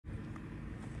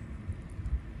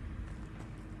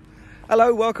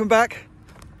Hello, welcome back.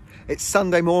 It's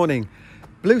Sunday morning,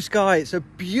 blue sky. It's a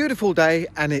beautiful day,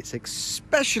 and it's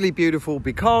especially beautiful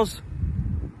because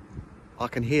I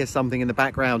can hear something in the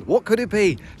background. What could it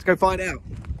be? Let's go find out.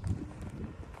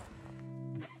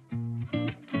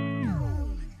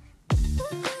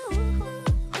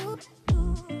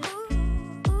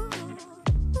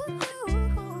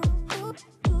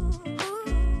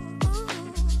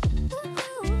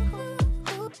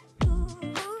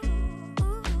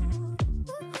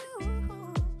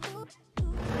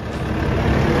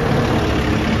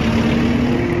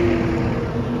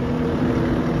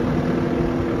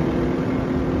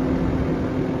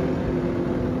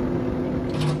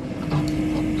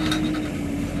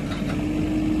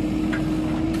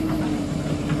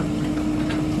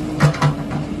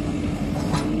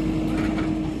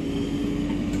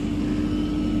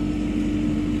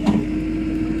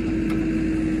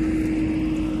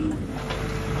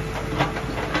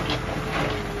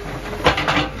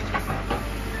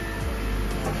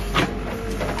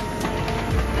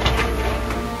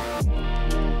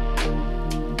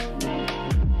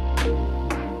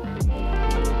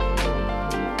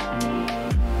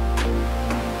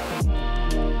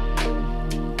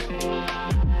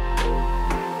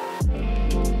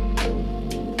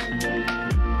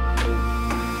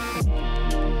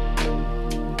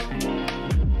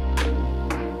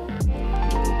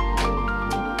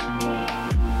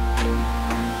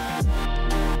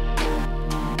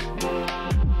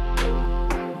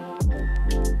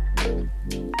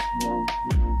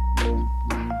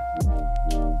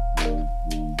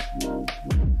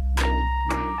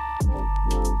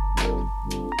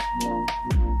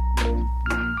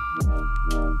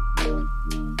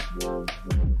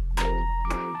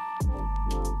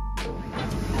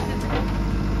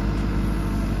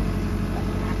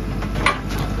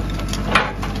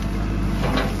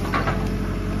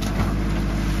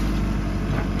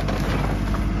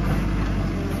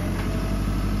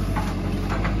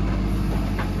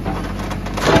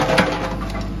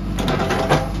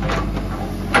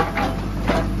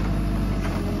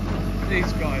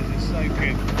 These guys are so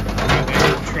good how they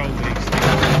control these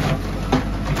things.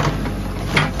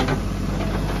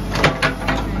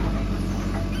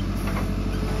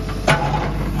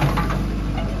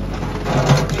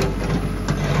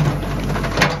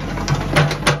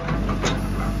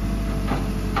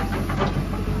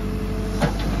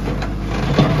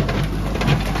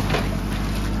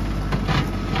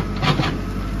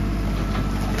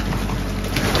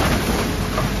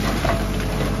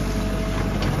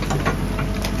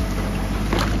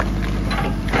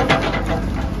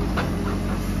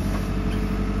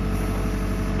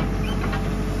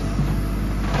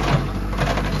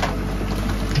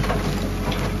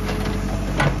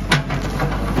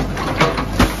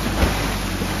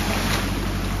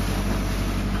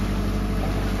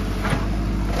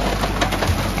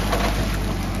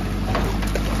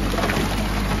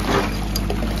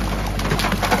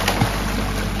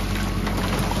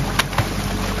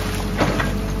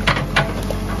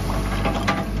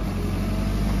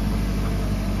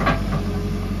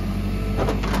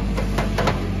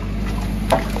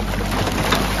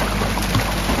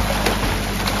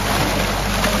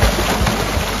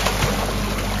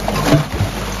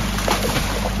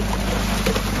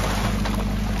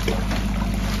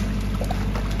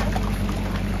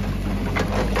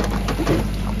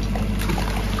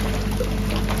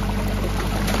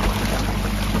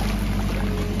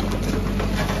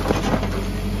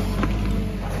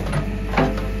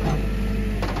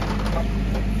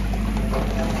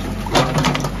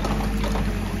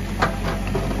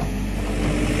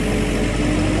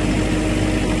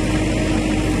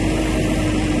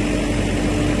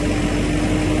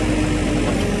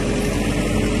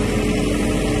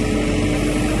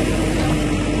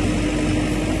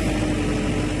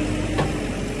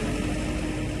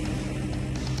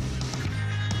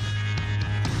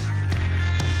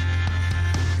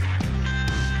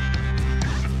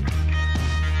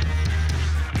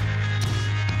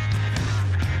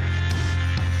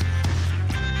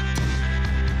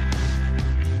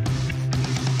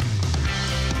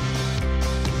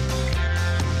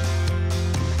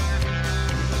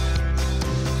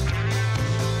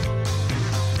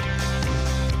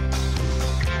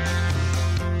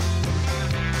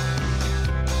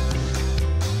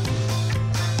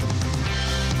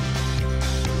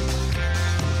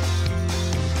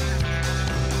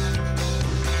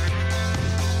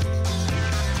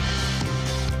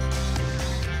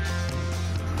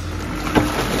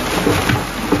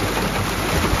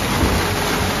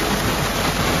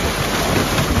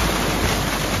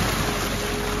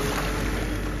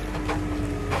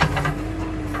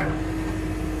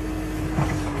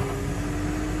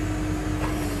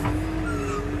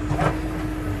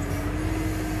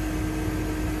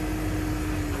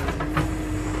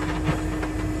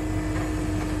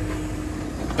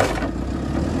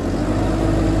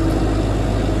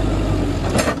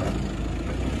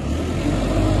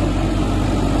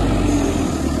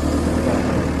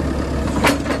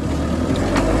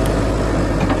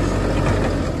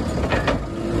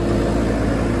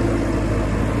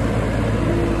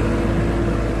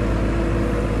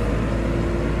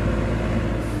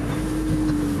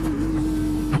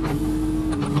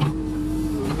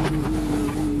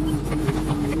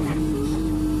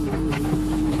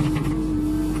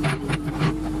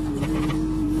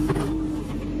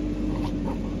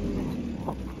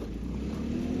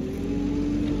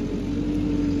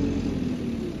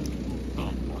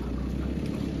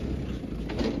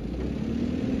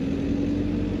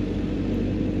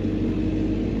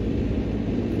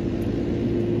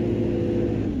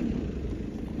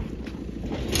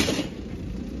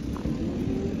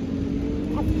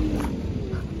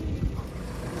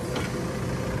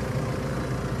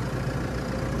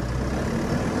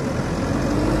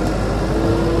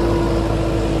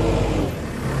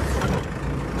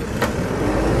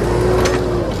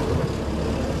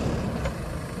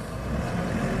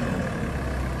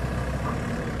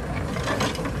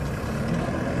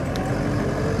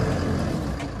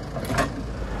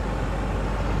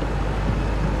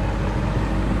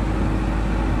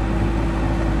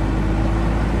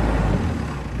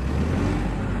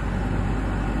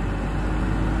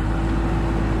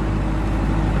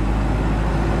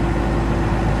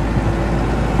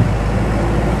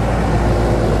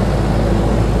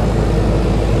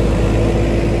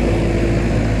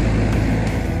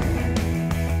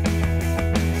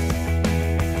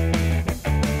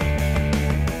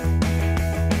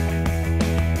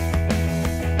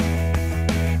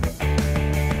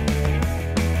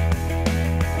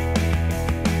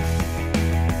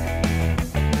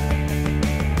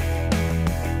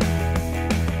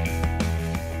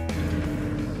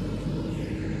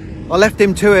 I left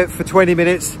him to it for 20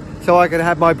 minutes so I could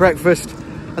have my breakfast.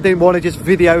 I didn't want to just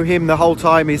video him the whole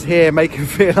time he's here, make him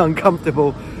feel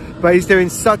uncomfortable. But he's doing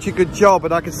such a good job,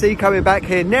 and I can see coming back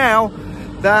here now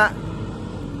that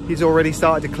he's already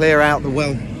started to clear out the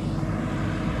well.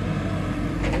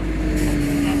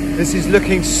 This is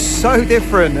looking so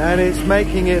different, and it's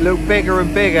making it look bigger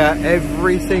and bigger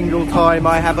every single time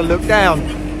I have a look down.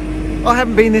 I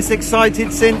haven't been this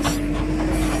excited since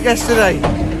yesterday.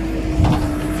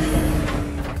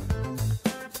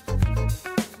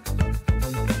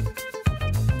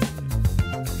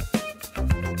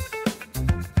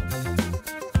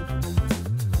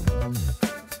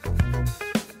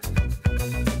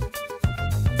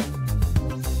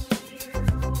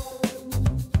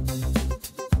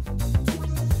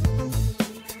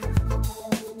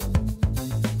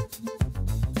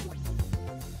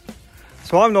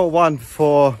 So I'm not one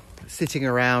for sitting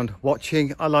around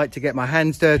watching. I like to get my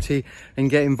hands dirty and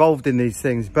get involved in these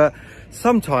things. But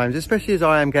sometimes, especially as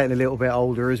I am getting a little bit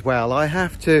older as well, I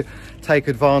have to take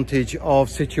advantage of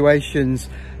situations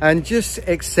and just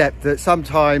accept that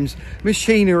sometimes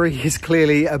machinery is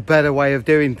clearly a better way of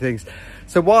doing things.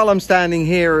 So while I'm standing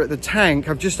here at the tank,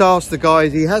 I've just asked the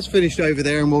guys, he has finished over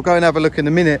there, and we'll go and have a look in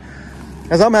a minute,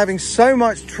 as I'm having so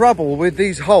much trouble with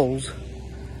these holes.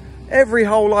 Every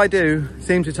hole I do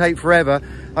seems to take forever.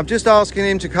 I'm just asking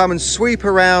him to come and sweep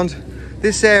around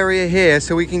this area here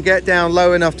so we can get down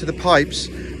low enough to the pipes,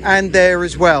 and there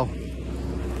as well.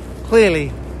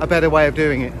 Clearly a better way of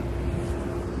doing it.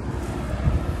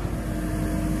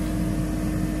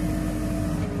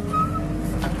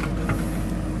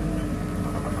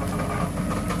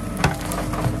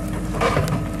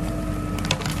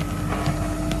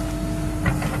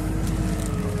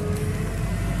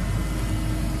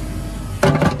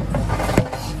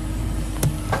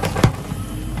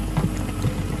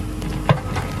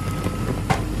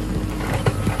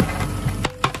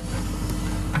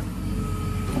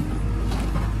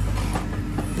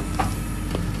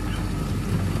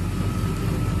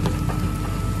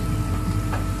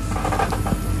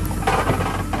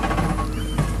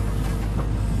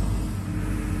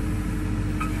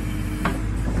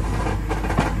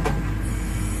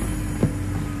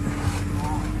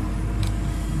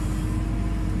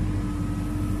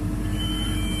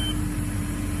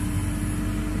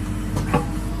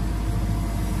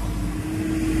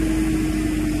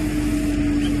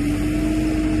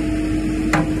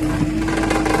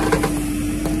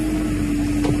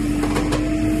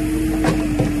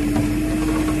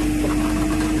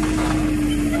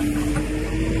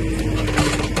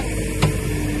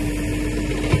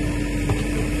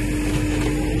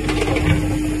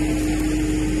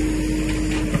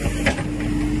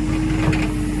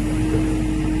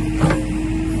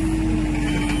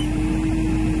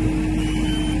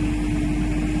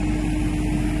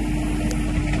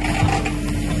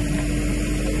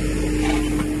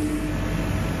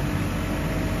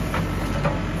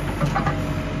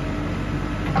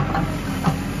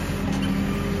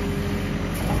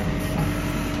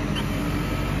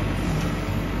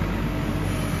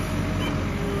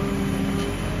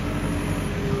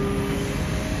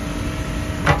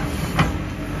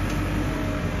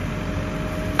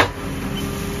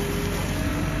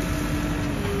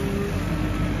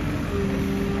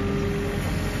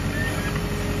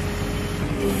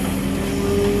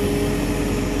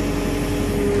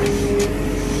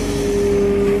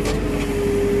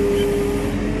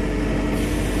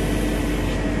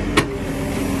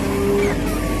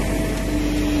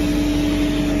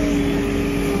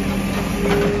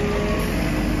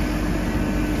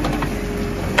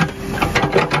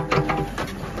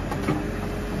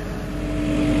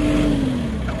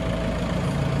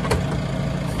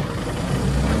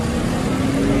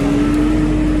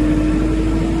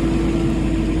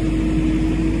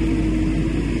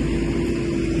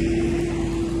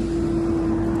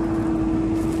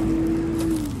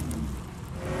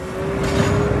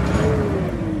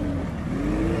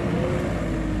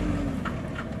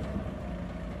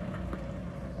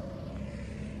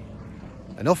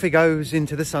 And off he goes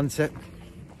into the sunset.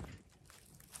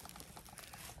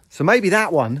 So maybe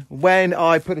that one, when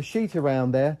I put a sheet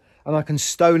around there and I can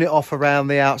stone it off around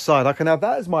the outside, I can have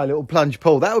that as my little plunge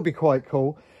pool. That would be quite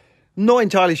cool. Not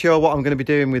entirely sure what I'm going to be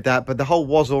doing with that, but the hole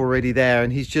was already there,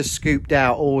 and he's just scooped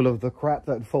out all of the crap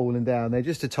that had fallen down there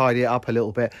just to tidy it up a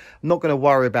little bit. I'm not going to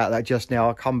worry about that just now.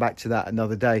 I'll come back to that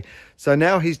another day. So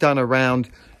now he's done around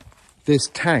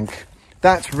this tank.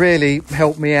 That's really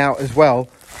helped me out as well,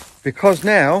 because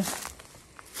now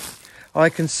I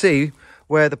can see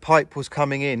where the pipe was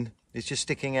coming in. It's just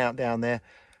sticking out down there.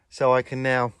 So I can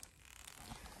now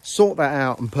sort that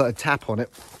out and put a tap on it.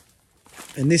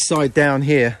 And this side down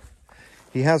here,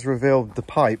 he has revealed the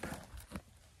pipe,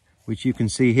 which you can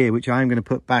see here, which I am going to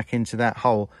put back into that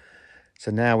hole.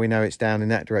 So now we know it's down in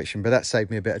that direction, but that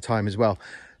saved me a bit of time as well.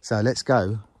 So let's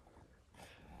go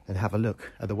and have a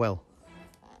look at the well.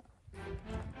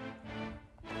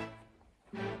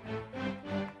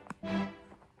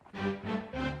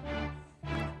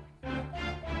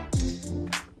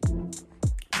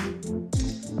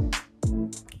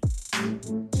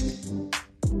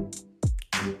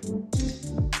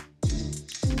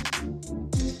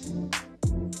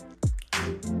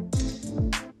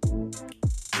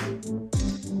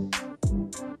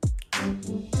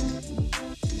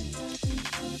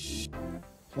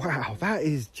 Wow, that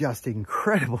is just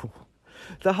incredible.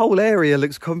 The whole area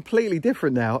looks completely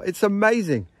different now. It's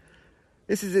amazing.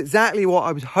 This is exactly what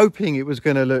I was hoping it was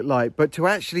going to look like, but to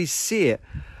actually see it,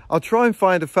 I'll try and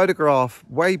find a photograph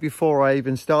way before I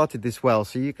even started this well,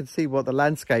 so you can see what the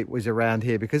landscape was around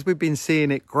here, because we've been seeing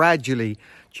it gradually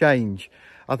change.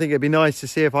 I think it'd be nice to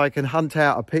see if I can hunt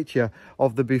out a picture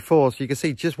of the before, so you can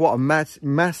see just what a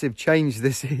massive change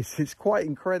this is. It's quite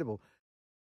incredible.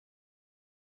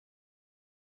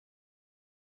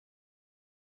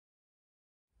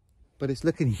 But it's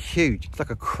looking huge. It's like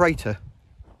a crater.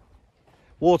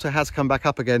 Water has come back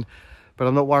up again, but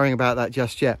I'm not worrying about that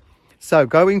just yet. So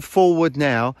going forward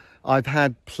now, I've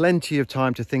had plenty of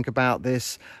time to think about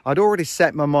this. I'd already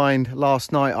set my mind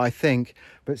last night, I think,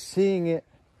 but seeing it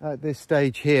at this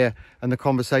stage here and the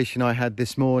conversation I had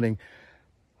this morning,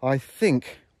 I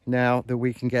think now that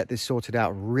we can get this sorted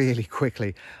out really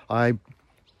quickly. I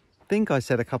think I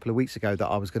said a couple of weeks ago that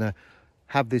I was going to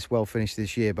have this well finished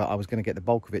this year, but I was going to get the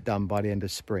bulk of it done by the end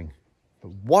of spring. But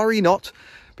worry not,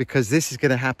 because this is going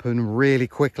to happen really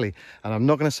quickly, and I'm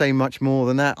not going to say much more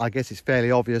than that. I guess it's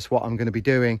fairly obvious what I'm going to be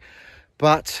doing,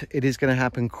 but it is going to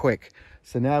happen quick.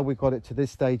 So now we've got it to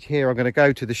this stage here, I'm going to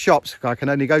go to the shops. I can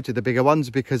only go to the bigger ones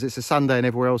because it's a Sunday and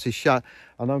everywhere else is shut,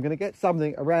 and I'm going to get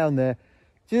something around there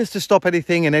just to stop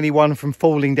anything and anyone from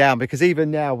falling down, because even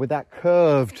now with that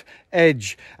curved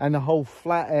edge and the whole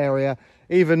flat area,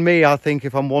 even me, I think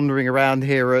if I'm wandering around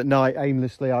here at night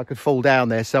aimlessly, I could fall down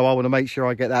there. So I want to make sure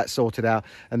I get that sorted out.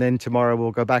 And then tomorrow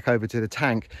we'll go back over to the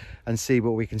tank and see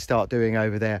what we can start doing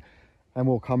over there. And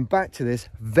we'll come back to this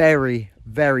very,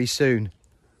 very soon.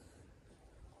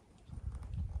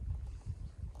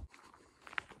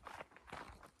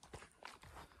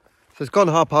 So it's gone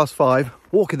 5:30,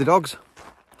 walking the dogs.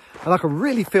 And I can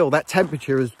really feel that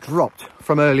temperature has dropped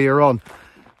from earlier on.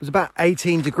 It was about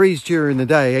 18 degrees during the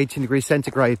day, 18 degrees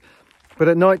centigrade. But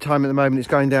at night time at the moment, it's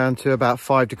going down to about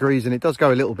 5 degrees, and it does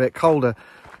go a little bit colder.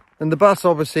 And the bus,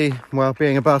 obviously, well,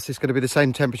 being a bus, it's going to be the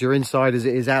same temperature inside as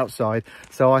it is outside.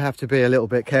 So I have to be a little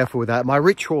bit careful with that. My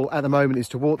ritual at the moment is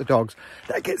to walk the dogs.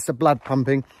 That gets the blood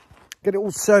pumping, get it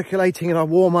all circulating, and I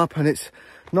warm up, and it's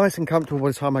nice and comfortable by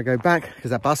the time I go back,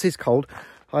 because that bus is cold.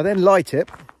 I then light it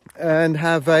and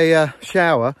have a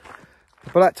shower.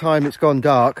 By that time, it's gone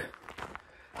dark.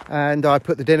 And I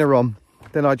put the dinner on.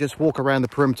 Then I just walk around the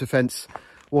perimeter fence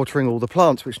watering all the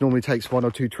plants, which normally takes 1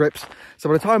 or 2 trips. So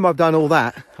by the time I've done all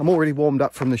that, I'm already warmed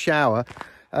up from the shower.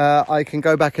 I can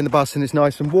go back in the bus and it's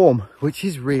nice and warm, which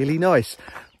is really nice.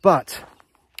 But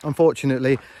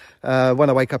unfortunately, when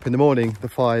I wake up in the morning, the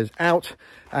fire's out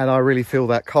and I really feel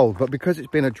that cold. But because it's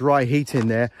been a dry heat in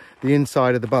there, the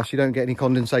inside of the bus, you don't get any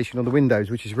condensation on the windows,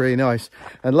 which is really nice.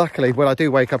 And luckily, when I do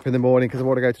wake up in the morning because I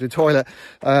want to go to the toilet,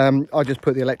 I just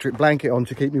put the electric blanket on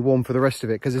to keep me warm for the rest of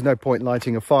it, because there's no point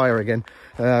lighting a fire again,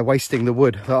 wasting the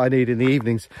wood that I need in the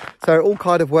evenings. So it all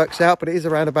kind of works out, but it is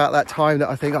around about that time that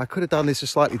I think I could have done this a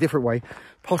slightly different way,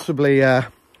 possibly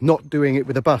not doing it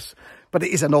with a bus. But it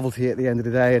is a novelty at the end of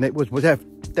the day, and it was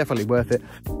definitely worth it.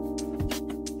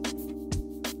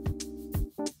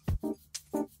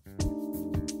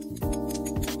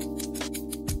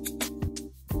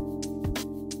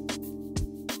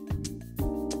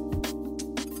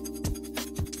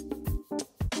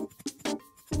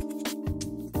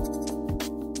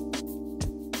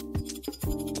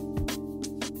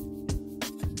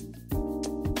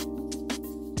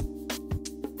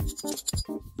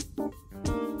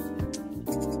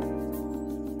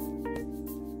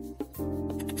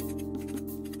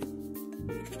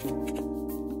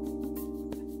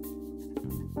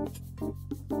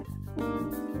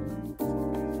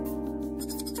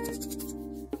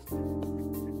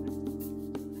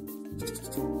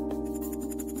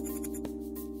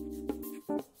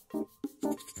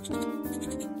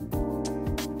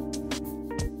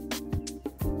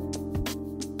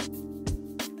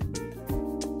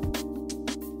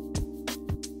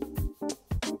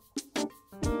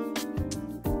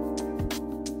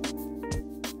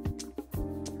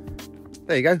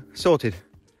 there you go, sorted.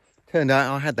 Turned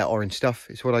out I had that orange stuff.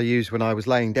 It's what I used when I was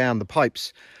laying down the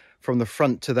pipes from the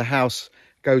front to the house.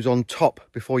 Goes on top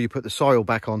before you put the soil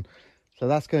back on. So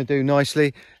that's going to do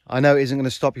nicely. I know it isn't going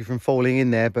to stop you from falling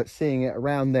in there, but seeing it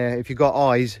around there, if you've got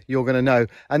eyes, you're going to know.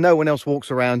 And no one else walks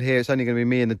around here. It's only going to be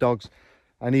me and the dogs.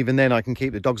 And even then I can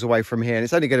keep the dogs away from here. And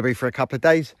it's only going to be for a couple of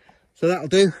days. So that'll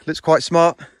do. Looks quite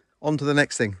smart. On to the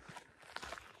next thing.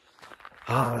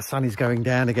 Ah, the sun is going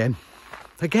down again.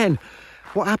 Again,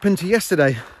 what happened to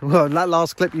yesterday? Well, that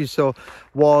last clip you saw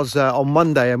was on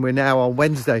Monday and we're now on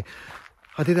Wednesday.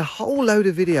 I did a whole load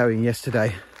of videoing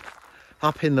yesterday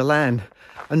up in the land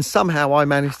and somehow I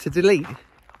managed to delete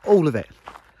all of it.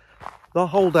 The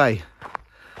whole day.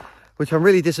 Which I'm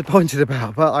really disappointed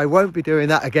about, but I won't be doing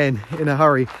that again in a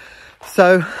hurry.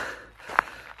 So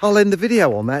I'll end the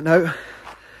video on that note.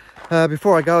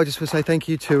 Before I go, I just want to say thank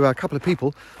you to a couple of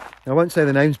people. I won't say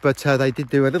the names, but they did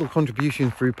do a little contribution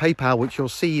through PayPal, which you'll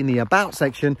see in the About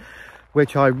section,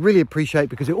 which I really appreciate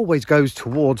because it always goes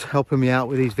towards helping me out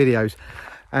with these videos.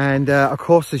 And of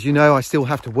course, as you know, I still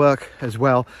have to work as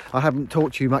well. I haven't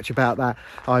talked to you much about that.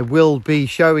 I will be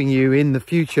showing you in the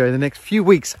future, in the next few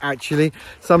weeks actually,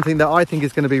 something that I think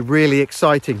is going to be really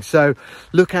exciting. So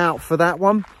look out for that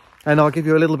one. And I'll give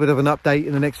you a little bit of an update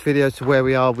in the next video as to where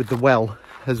we are with the well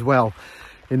as well.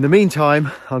 In the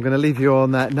meantime, I'm going to leave you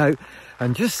on that note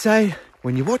and just say,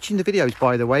 when you're watching the videos,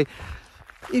 by the way,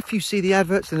 if you see the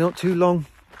adverts, they're not too long,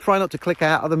 try not to click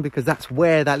out of them because that's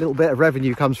where that little bit of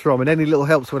revenue comes from, and any little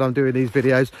helps when I'm doing these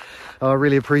videos. I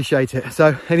really appreciate it.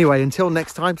 So anyway, until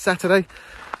next time, Saturday,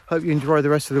 hope you enjoy the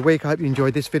rest of the week. I hope you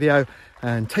enjoyed this video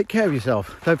and take care of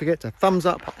yourself. Don't forget to thumbs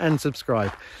up and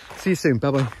subscribe. See you soon.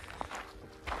 Bye bye.